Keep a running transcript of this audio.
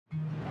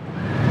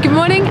Good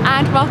morning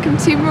and welcome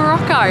to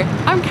Morocco.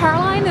 I'm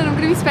Caroline and I'm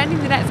going to be spending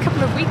the next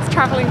couple of weeks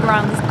travelling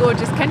around this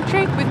gorgeous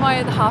country with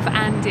my other half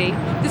Andy.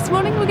 This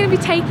morning we're going to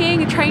be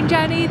taking a train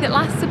journey that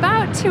lasts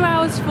about 2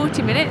 hours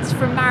 40 minutes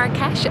from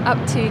Marrakech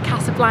up to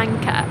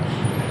Casablanca.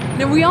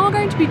 Now we are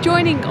going to be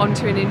joining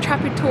onto an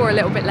intrepid tour a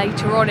little bit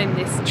later on in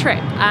this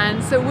trip,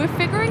 and so we're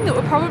figuring that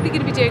we're probably going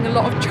to be doing a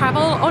lot of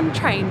travel on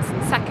trains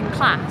in second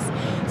class.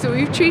 So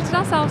we've treated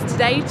ourselves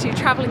today to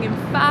travelling in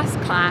first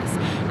class,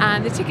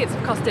 and the tickets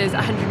have cost us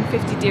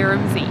 150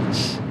 dirhams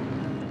each.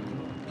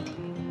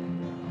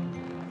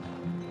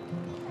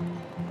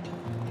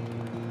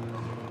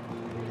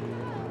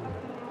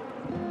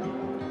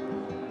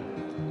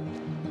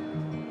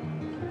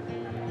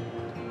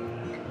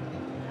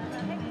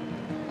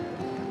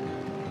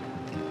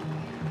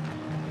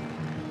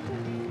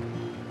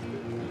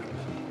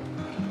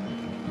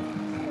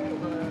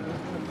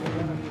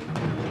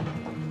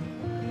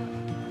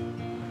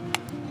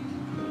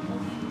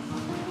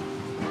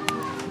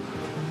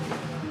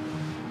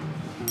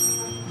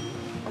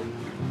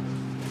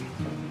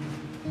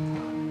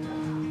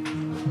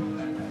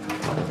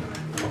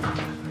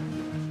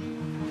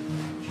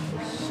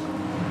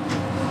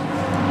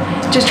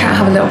 Just try to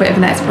have a little bit of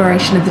an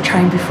exploration of the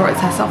train before it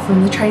sets off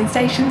from the train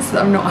station, so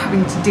that I'm not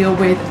having to deal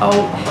with,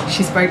 oh,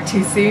 she spoke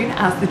too soon,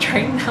 as the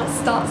train now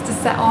starts to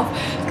set off.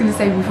 I was going to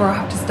say, before I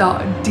have to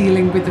start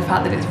dealing with the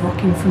fact that it's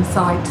rocking from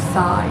side to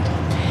side.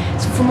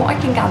 So from what I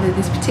can gather,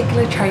 this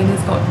particular train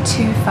has got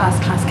 2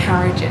 first class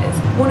carriages.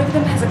 One of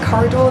them has a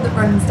corridor that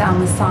runs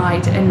down the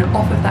side, and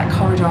off of that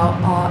corridor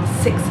are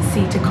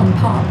 6-seater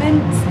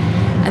compartments.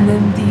 And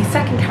then the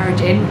second carriage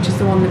in, which is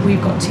the one that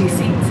we've got 2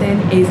 seats in,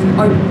 is an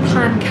open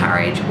plan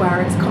carriage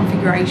where it's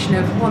configuration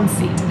of 1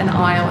 seat, an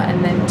aisle,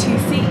 and then 2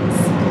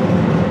 seats.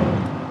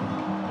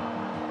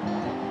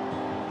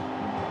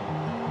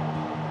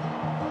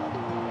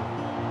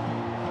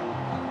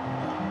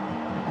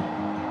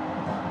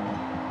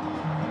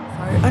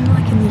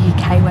 Unlike in the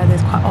UK, where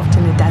there's quite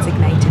often a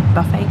designated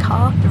buffet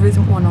car, there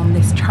isn't one on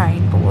this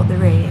train, but what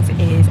there is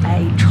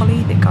a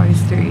trolley that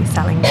goes through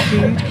selling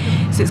food.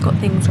 So it's got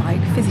things like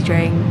fizzy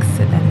drinks,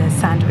 and then there's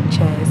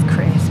sandwiches,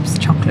 crisps,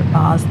 chocolate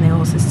bars, and they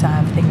also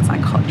serve things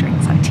like hot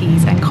drinks like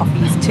teas and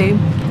coffees too.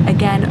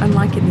 Again,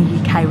 unlike in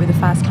the UK, with a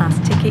first class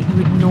ticket you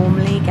would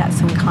normally get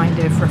some kind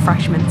of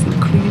refreshments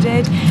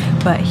included,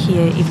 but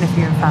here, even if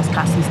you're in first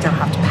class, you still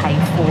have to pay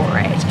for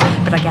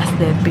it. But I guess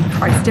the big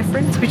price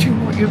difference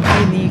between what you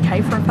pay in the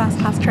UK for a first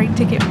class train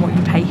ticket and what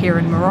you pay here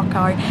in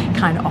Morocco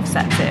kind of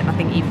offsets it. And I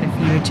think even if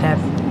you were to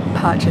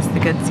purchase the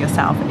goods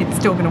yourself, it's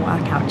still going to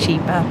work out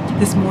cheaper.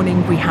 This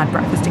morning we had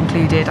breakfast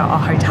included at our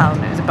hotel,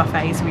 and it was a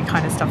buffet, so we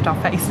kind of stuffed our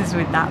faces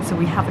with that, so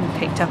we haven't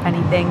picked up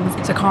any things,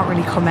 so I can't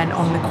really comment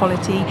on the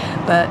quality,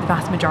 but the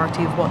vast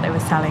majority of what they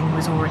were selling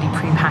was already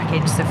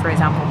pre-packaged. So for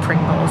example,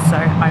 Pringles, so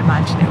I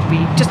imagine it would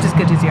be just as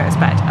good as you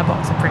expect a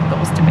box of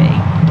Pringles to be.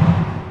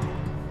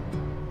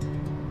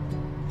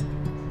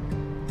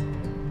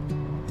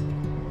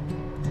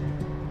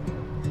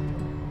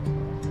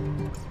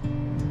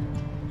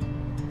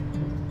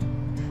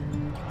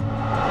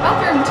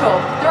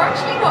 They're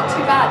actually not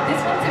too bad. This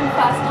one's in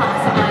first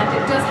class and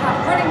it does have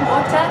running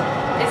water,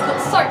 it's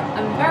got soap,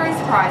 and very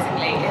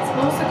surprisingly it's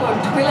also got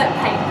toilet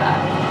paper.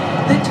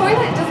 The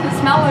toilet doesn't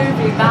smell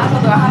overly bad,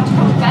 although I have to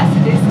confess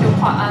it is still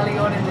quite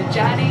early on in the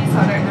journey, so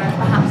I don't know if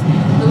perhaps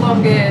the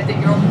longer that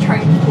you're on the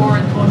train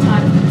for and the more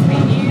times that it's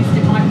being used,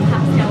 it might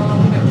perhaps get a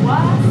little bit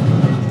worse.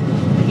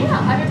 But yeah,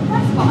 I'm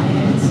impressed by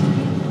it.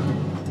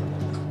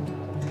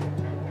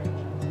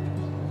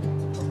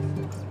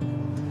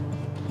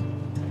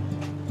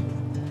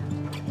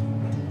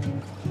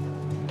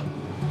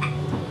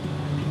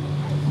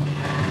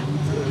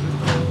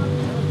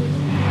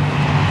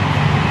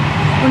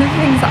 One of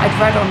the things that I'd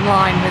read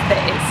online was that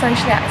it's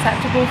socially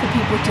acceptable for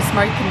people to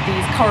smoke in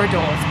these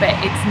corridors, but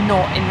it's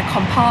not in the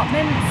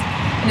compartments.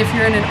 And if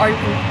you're in an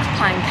open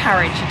plan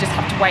carriage, you just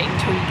have to wait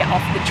until you get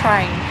off the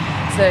train.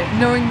 So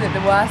knowing that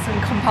there were some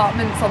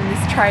compartments on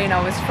this train,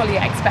 I was fully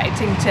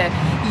expecting to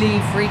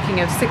leave reeking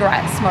of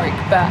cigarette smoke,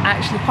 but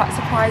actually quite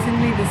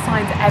surprisingly there's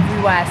signs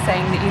everywhere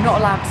saying that you're not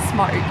allowed to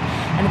smoke.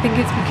 And I think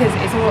it's because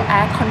it's all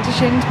air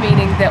conditioned,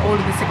 meaning that all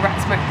of the cigarette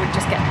smoke would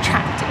just get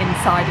trapped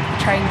inside of the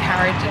train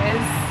carriages.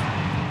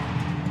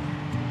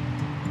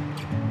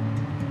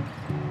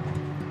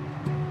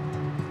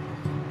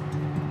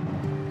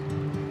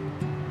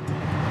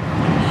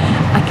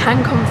 I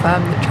can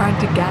confirm that trying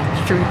to get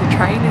through the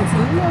train is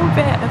a little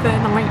bit of a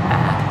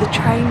nightmare. The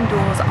train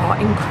doors are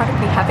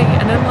incredibly heavy,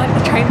 and unlike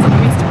the trains that I'm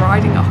used to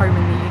riding at home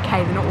in the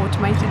UK, they're not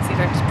automated, so you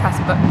don't just press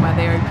a button where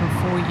they open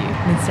for you,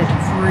 and instead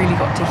you've really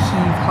got to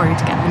heave ho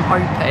to get them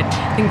open.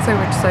 I think so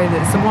much so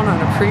that someone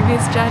on a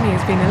previous journey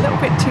has been a little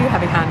bit too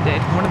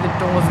heavy-handed. One of the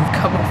doors has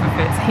come off of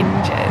its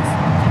hinges.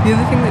 The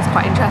other thing that's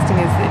quite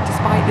interesting is that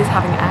despite this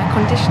having air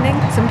conditioning,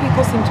 some people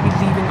seem to be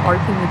leaving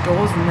open the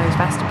doors in those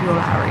vestibule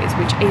areas,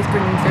 which is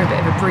bringing through a bit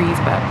of a breeze,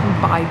 but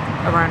by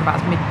around about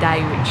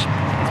midday, which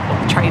is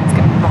what the train's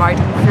going to be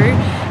riding through,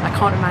 I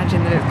can't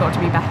imagine that it's got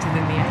to be better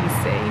than the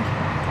AC.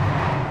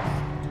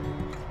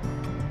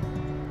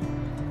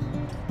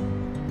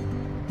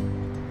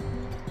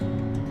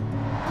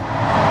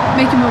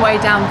 Making my way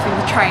down through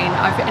the train,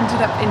 I've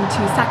ended up into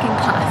second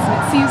class, and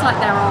it seems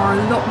like there are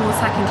a lot more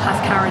second class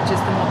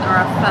carriages than what there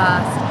are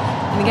first.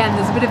 And again,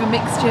 there's a bit of a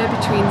mixture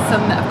between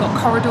some that have got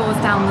corridors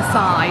down the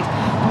side.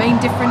 The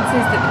main difference is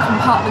that the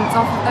compartments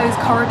off of those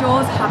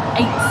corridors have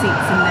 8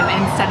 seats in them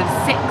instead of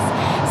 6.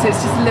 So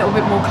it's just a little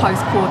bit more close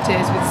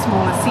quarters with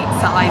smaller seat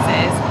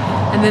sizes.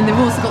 And then they've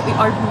also got the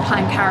open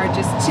plan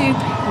carriages too,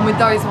 and with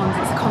those ones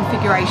it's a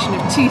configuration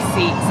of 2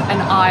 seats, an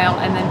aisle,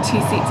 and then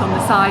 2 seats on the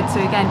side. So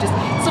again, just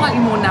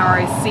slightly more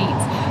narrow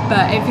seats,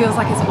 but it feels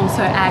like it's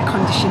also air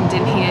conditioned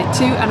in here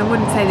too, and I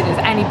wouldn't say that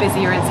it's any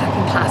busier in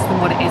second class than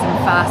what it is in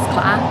first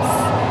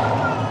class.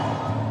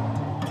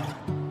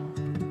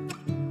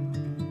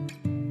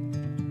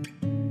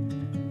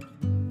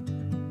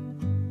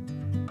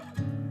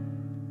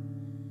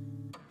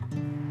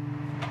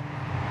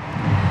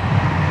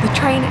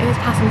 The train is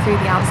passing through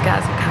the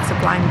outskirts of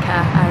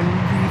Casablanca, and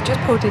we've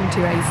just pulled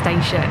into a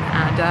station,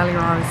 and earlier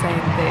I was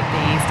saying that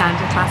the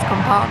standard class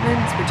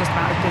compartments were just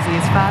about as busy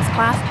as first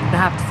class, and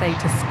I have to say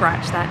to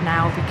scratch that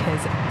now,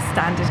 because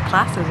standard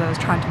class, as I was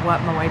trying to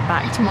work my way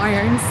back to my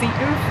own seat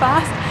in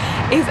first,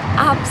 is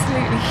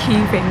absolutely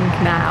heaving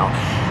now.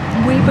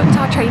 We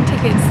booked our train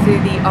tickets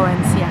through the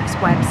ONCF's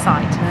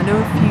website, and I know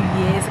a few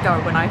years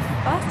ago when I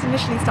first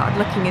initially started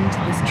looking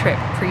into this trip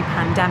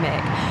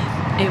pre-pandemic,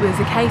 it was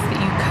a case that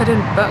you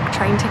couldn't book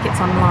train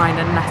tickets online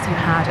unless you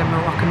had a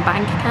Moroccan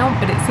bank account,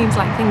 but it seems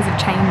like things have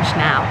changed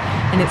now,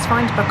 and it's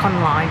fine to book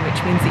online,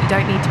 which means that you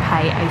don't need to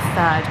pay a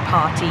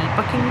third-party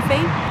booking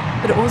fee.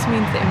 But it also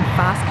means that in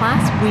first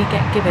class we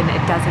get given a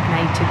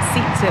designated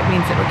seat, so it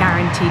means that we're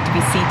guaranteed to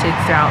be seated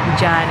throughout the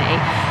journey.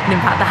 And in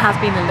fact there has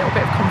been a little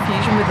bit of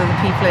confusion with other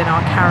people in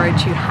our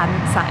carriage who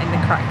hadn't sat in the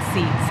correct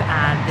seats,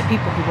 and the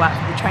people who work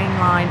for the train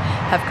line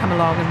have come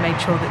along and made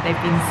sure that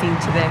they've been seen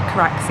to the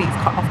correct seats.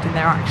 Quite often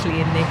they're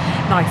actually in the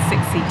nice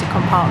 6-seater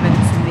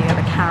compartments in the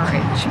other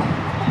carriage.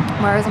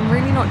 Whereas I'm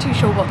really not too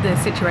sure what the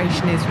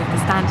situation is with the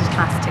standard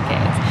class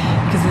tickets,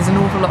 because there's an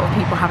awful lot of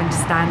people having to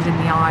stand in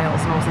the aisles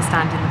and also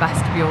stand in the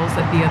vestibules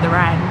at the other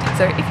end.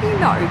 So if you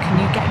know, can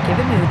you get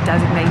given a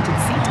designated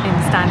seat in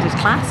standard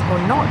class or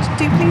not?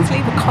 Do please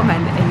leave a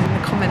comment in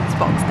the comments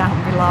box down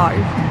below.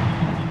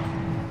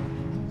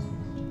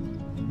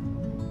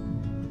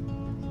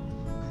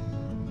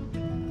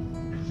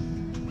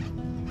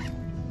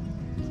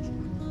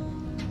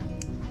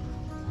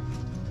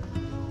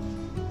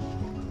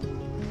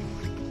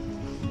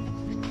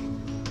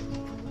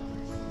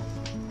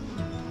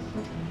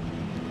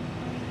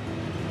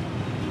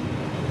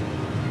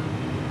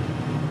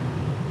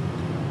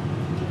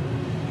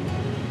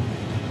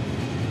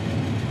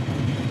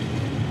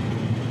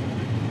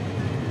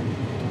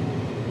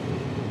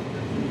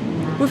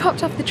 We've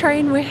hopped off the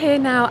train, we're here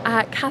now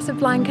at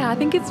Casablanca. I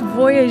think it's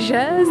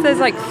Voyageurs. There's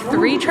like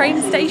 3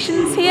 train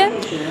stations here.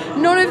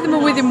 None of them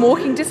are within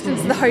walking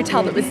distance of the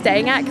hotel that we're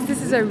staying at, because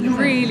this is a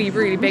really,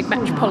 really big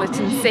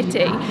metropolitan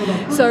city.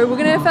 So we're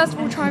gonna first of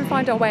all try and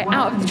find our way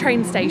out of the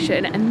train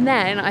station, and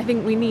then I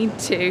think we need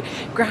to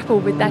grapple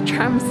with their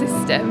tram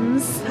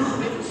systems.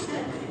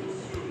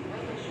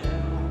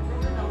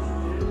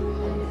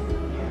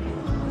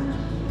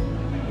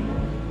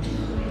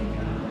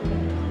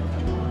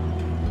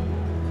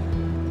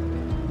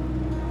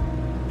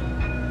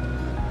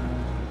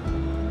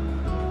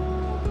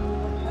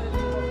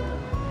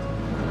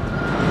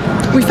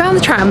 We found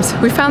the trams,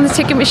 we found the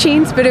ticket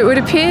machines, but it would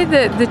appear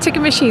that the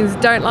ticket machines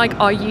don't like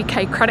our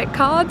UK credit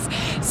cards.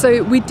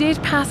 So we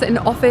did pass an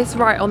office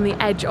right on the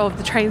edge of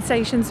the train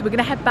station, so we're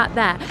gonna head back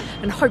there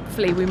and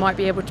hopefully we might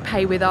be able to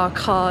pay with our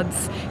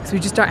cards, because we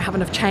just don't have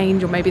enough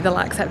change, or maybe they'll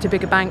accept a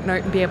bigger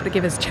banknote and be able to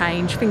give us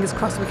change. Fingers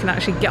crossed we can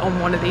actually get on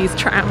one of these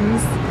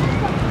trams.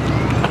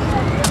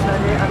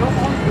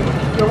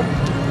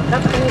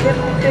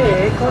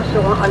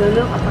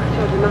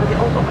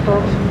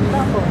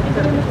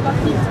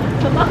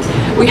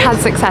 We had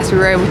success. We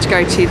were able to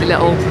go to the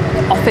little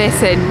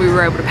office and we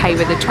were able to pay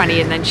with a 20,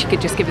 and then she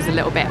could just give us a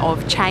little bit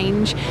of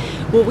change.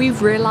 What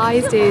we've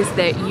realised is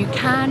that you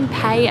can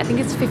pay, I think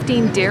it's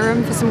 15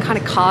 dirham for some kind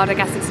of card. I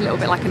guess it's a little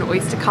bit like an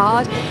Oyster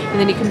card, and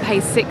then you can pay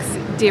 6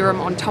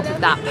 dirham on top of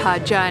that per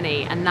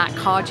journey, and that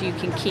card you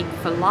can keep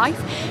for life.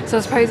 So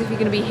I suppose if you're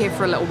going to be here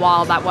for a little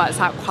while, that works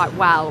out quite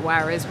well,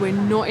 whereas we're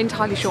not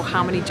entirely sure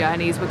how many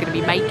journeys we're going to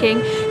be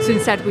making. So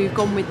instead we've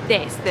gone with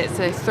this, that's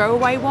a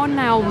throwaway one.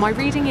 Now my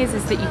reading is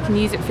that you can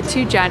use it for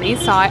 2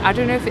 journeys, so I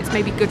don't know if it's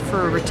maybe good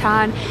for a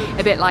return,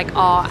 a bit like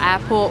our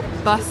airport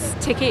bus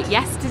ticket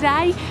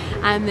yesterday,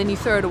 and then you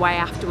throw it away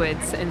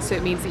afterwards, and so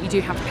it means that you do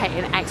have to pay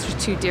an extra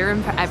 2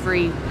 dirham for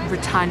every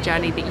return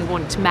journey that you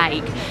want to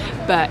make.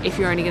 But if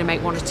you're only going to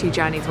make 1 or 2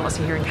 journeys whilst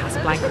you're here in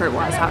Casablanca, it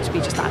works out to be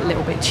just that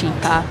little bit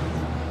cheaper.